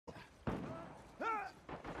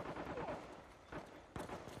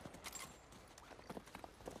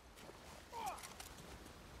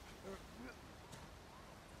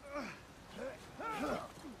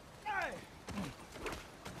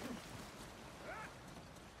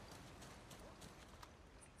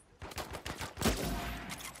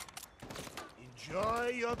Enjoy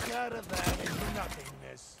your caravan into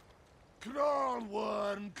nothingness. Crawl,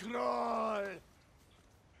 worm, crawl!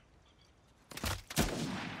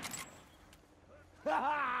 Ha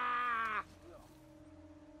ha!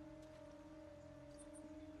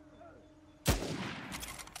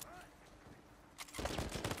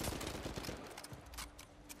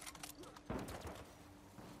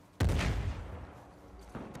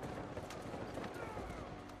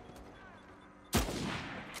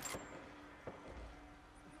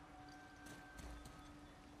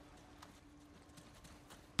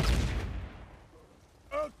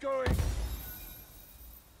 Outgoing!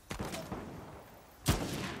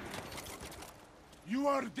 You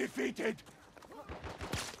are defeated!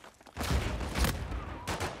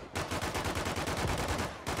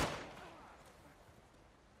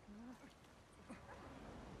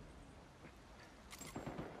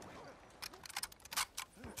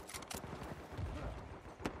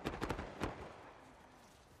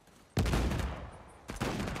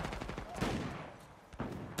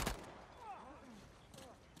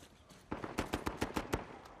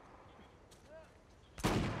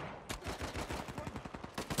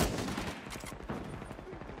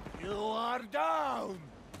 You are down!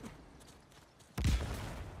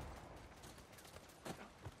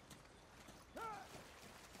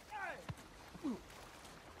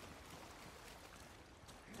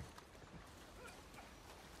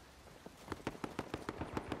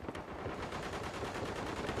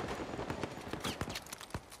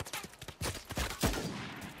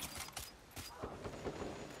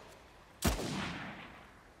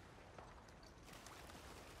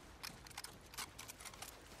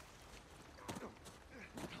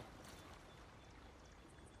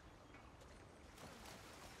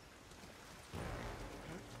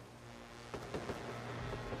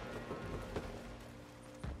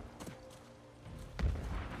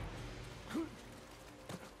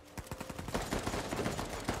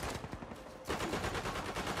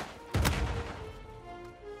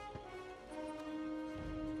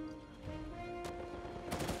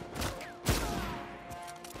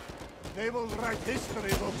 They will write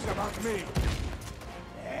history books about me.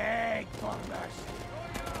 Egg bombers.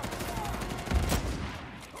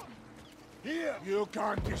 Here! You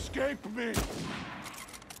can't escape me!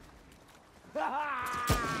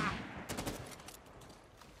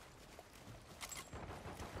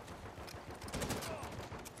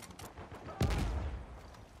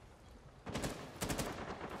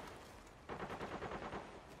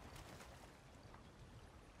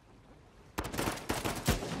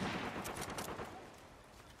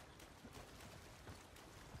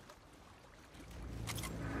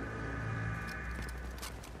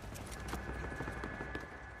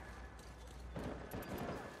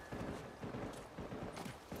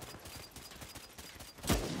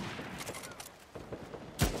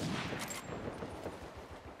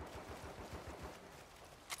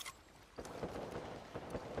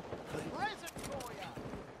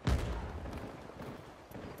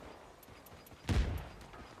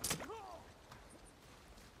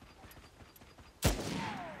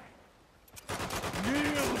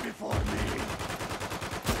 For me!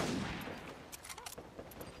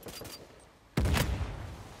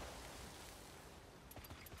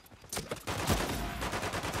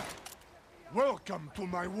 Welcome to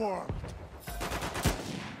my world!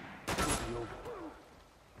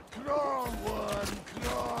 Crawl, one,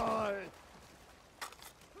 crawl!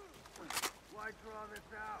 Why draw this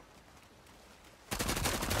out?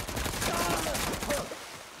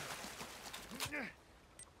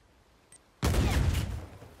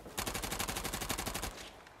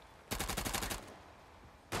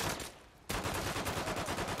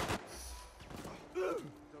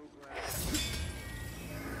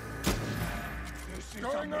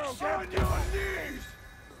 Going out on your knees!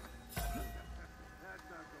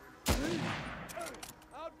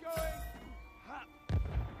 Outgoing!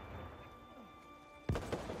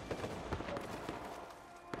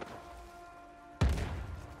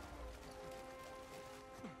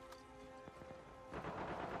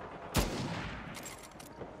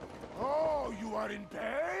 Oh, you are in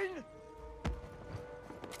pain?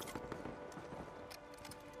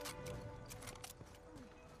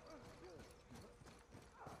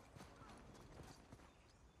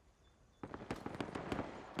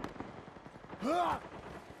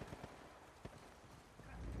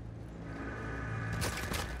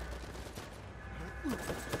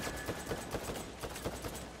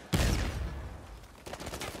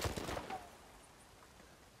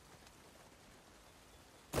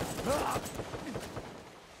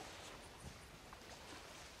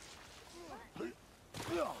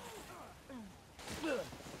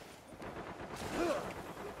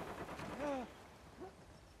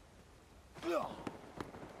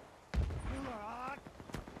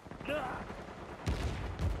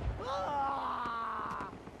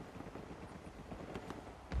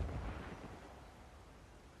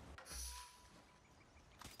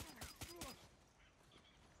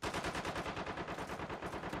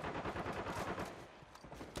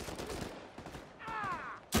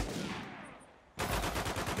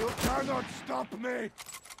 You cannot stop me!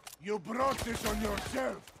 You brought this on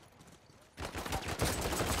yourself!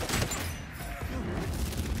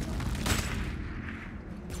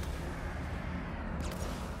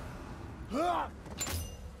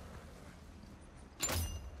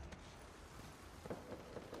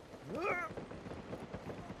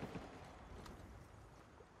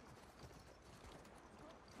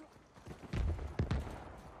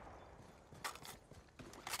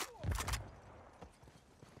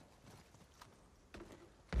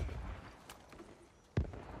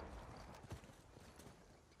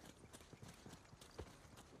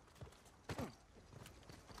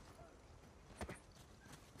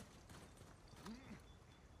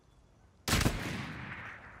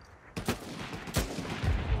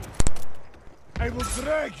 I will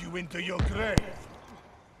drag you into your grave.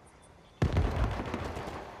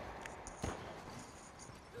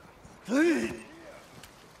 This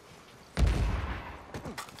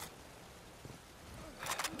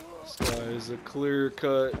guy is a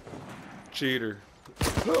clear-cut cheater.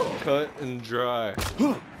 Cut and dry.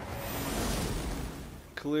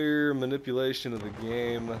 Clear manipulation of the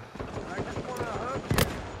game.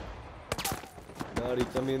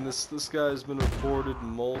 I mean, this guy's been reported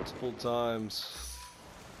multiple times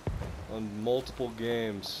on multiple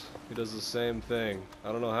games. He does the same thing.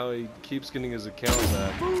 I don't know how he keeps getting his account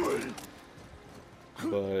back,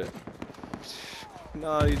 but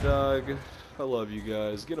Naughty Dog, I love you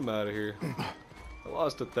guys. Get him out of here. I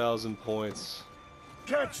lost 1,000 points.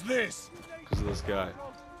 Catch this! Because of this guy.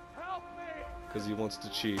 Because he wants to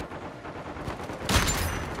cheat.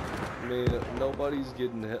 I mean, nobody's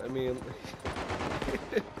getting hit. I mean,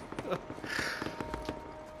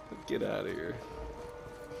 get out of here.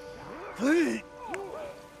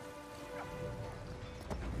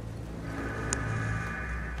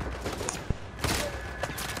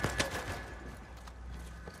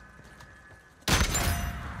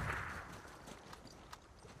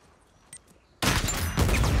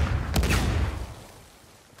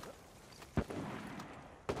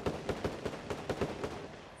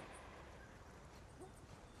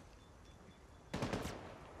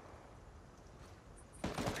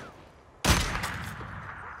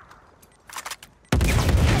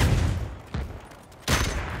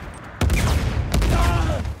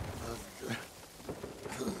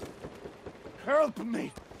 Help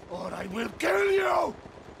me, or I will kill you!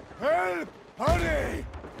 Help! Hurry!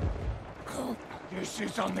 This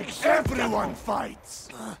is unacceptable! Everyone fights!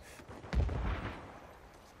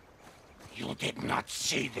 You did not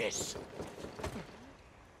see this!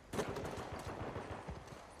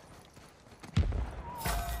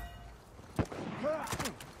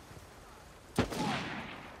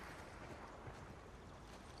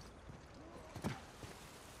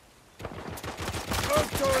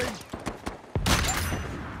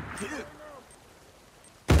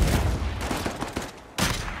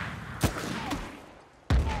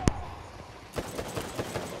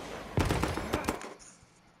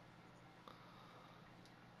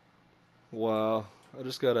 Wow, I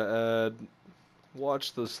just gotta add,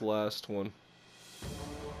 watch this last one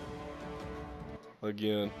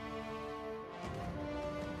again,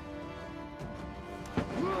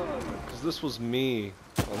 because this was me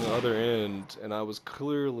on the other end and I was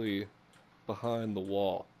clearly behind the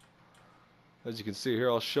wall. As you can see here,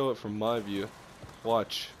 I'll show it from my view.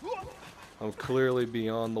 Watch, I'm clearly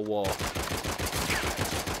beyond the wall,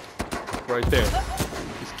 right there.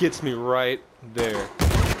 This gets me right there.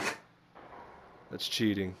 That's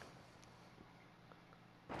cheating.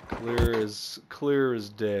 Clear as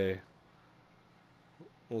day.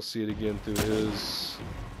 We'll see it again through his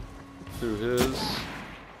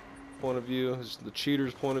point of view, the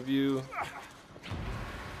cheater's point of view,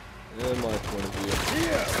 and my point of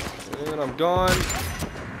view. And I'm gone,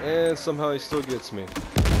 and somehow he still gets me.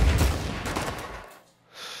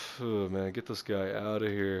 Oh man, get this guy out of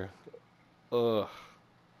here. Ugh.